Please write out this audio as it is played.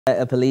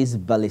A police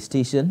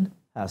ballistician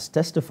has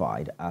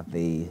testified at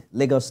the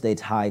Lagos State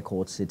High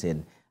Court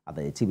sitting at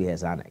the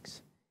TBS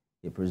annex.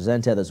 He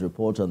presented his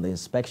report on the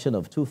inspection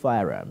of two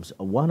firearms,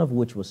 one of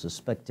which was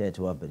suspected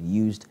to have been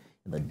used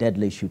in the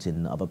deadly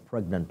shooting of a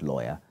pregnant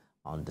lawyer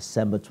on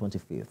December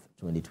 25,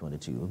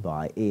 2022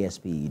 by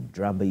ASP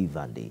Drambi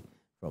Vandi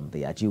from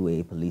the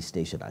Ajiwe police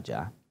station,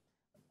 Ajah,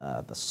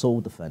 the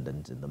sole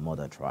defendant in the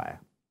murder trial.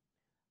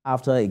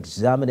 After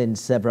examining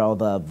several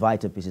other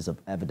vital pieces of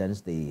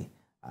evidence, the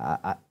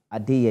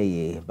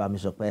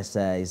Identifies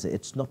says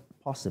it's not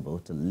possible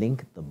to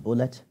link the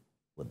bullet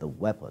with the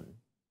weapon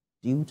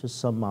due to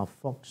some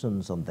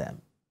malfunctions on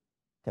them.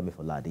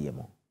 Kemifola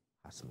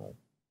has more.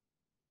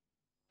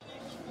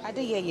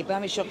 Adeyeye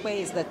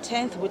Bamishokwe is the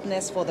 10th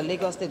witness for the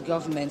Lagos State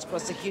government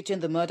prosecuting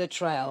the murder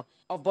trial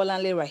of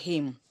Bolanle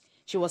Raheem.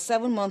 She was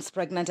 7 months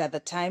pregnant at the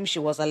time she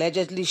was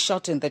allegedly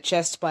shot in the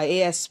chest by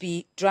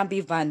ASP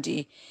Drambi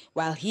Vandi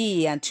while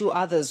he and two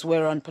others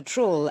were on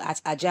patrol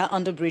at Ajah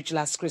Underbridge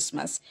last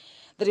Christmas.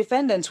 The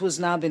defendant, who's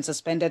now been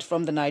suspended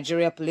from the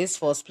Nigeria Police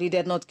Force,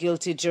 pleaded not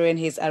guilty during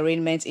his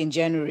arraignment in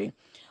January.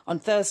 On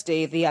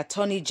Thursday, the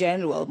Attorney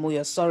General,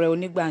 Muyosore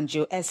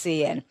Onigbanjo,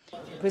 SAN,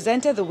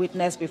 presented the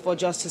witness before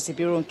Justice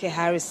Ibirunke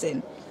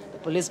Harrison. The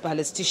police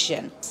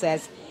ballistician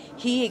says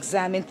he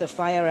examined the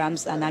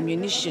firearms and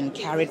ammunition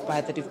carried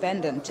by the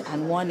defendant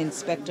and one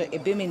Inspector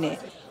Ebimine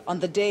on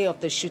the day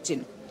of the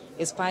shooting.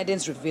 His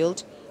findings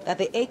revealed that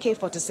the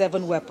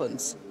AK-47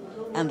 weapons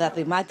and that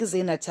the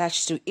magazine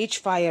attached to each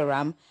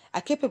firearm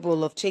are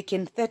capable of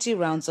taking 30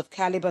 rounds of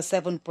caliber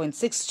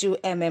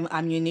 7.62 mm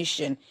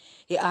ammunition.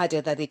 He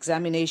added that the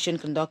examination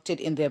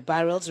conducted in their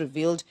barrels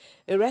revealed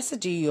a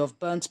residue of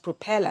burnt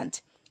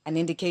propellant, an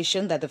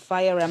indication that the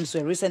firearms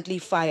were recently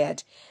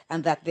fired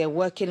and that their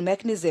working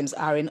mechanisms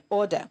are in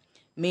order,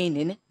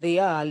 meaning they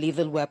are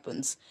lethal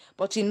weapons.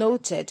 But he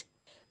noted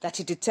that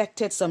he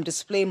detected some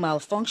display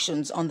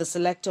malfunctions on the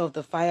selector of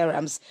the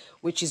firearms,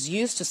 which is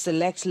used to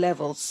select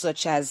levels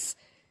such as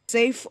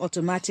safe,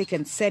 automatic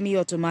and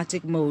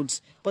semi-automatic modes,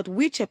 but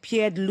which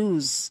appeared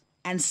loose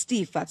and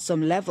stiff at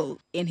some level.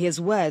 In his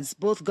words,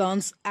 both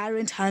guns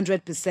aren't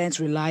 100%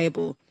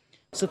 reliable.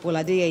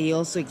 Adeyeye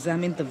also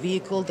examined the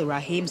vehicle the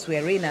Raheems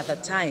were in at the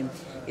time.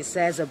 He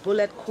says a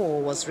bullet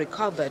core was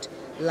recovered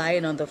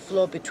lying on the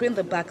floor between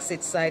the back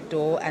seat side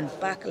door and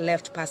back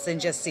left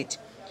passenger seat.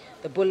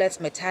 The bullet's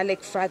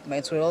metallic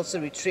fragments were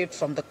also retrieved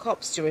from the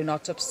corpse during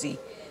autopsy.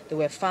 They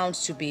were found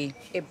to be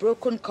a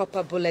broken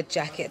copper bullet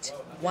jacket,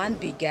 one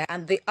bigger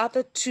and the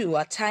other two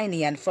are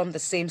tiny and from the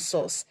same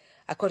source.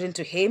 According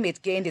to him,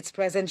 it gained its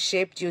present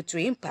shape due to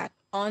impact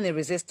on a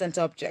resistant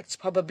object,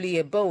 probably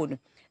a bone,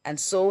 and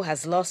so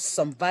has lost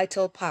some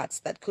vital parts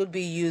that could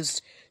be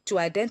used to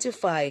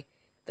identify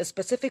the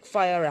specific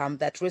firearm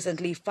that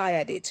recently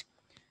fired it.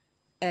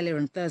 Earlier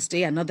on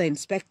Thursday, another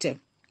inspector,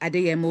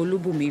 Adeyemo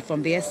Olubumi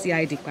from the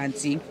SCI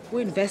Dikpanti, who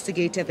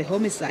investigated the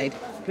homicide,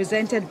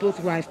 presented both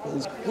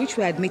rifles, which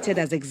were admitted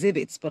as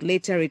exhibits but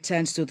later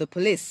returned to the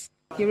police.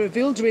 He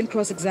revealed during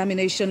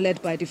cross-examination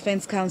led by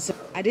Defense Counsel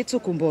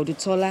Adetokunbo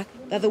Odutola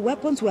that the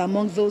weapons were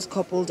among those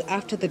coupled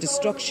after the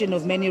destruction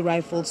of many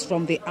rifles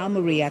from the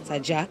armory at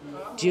Ajah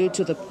due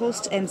to the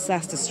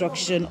post-EndSARS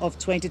destruction of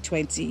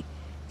 2020.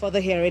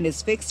 Further hearing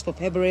is fixed for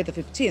February the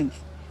 15th,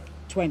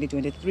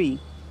 2023.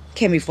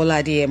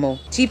 Kemifola Adeyemo,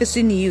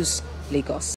 TVC News, Lagos.